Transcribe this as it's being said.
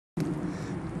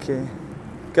Okay,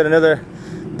 got another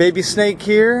baby snake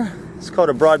here. It's called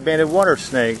a broad-banded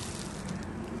watersnake.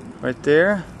 Right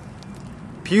there.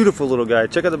 Beautiful little guy.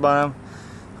 Check out the bottom.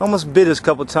 Almost bit us a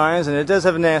couple times, and it does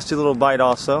have a nasty little bite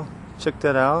also. Check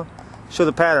that out. Show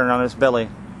the pattern on its belly.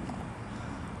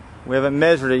 We haven't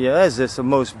measured it yet. That is just the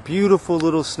most beautiful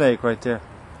little snake right there.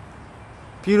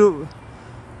 Beautiful.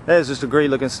 That is just a great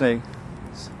looking snake.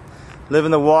 Live in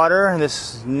the water in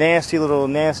this nasty,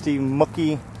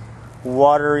 mucky,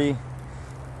 watery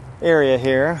area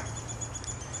here.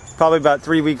 Probably about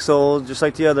 3 weeks old, just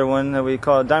like the other one that we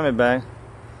call a diamondback.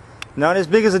 Not as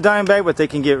big as a diamondback, but they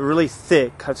can get really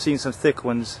thick. I've seen some thick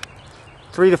ones.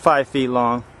 3 to 5 feet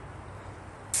long.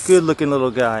 Good looking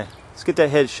little guy. Let's get that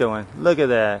head showing. Look at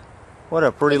that. What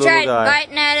a pretty little guy. He tried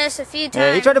biting at us a few times.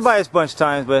 Yeah, he tried to bite us a bunch of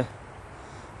times, but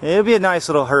it'll be a nice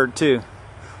little herd too.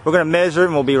 We're going to measure it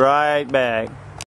and we'll be right back.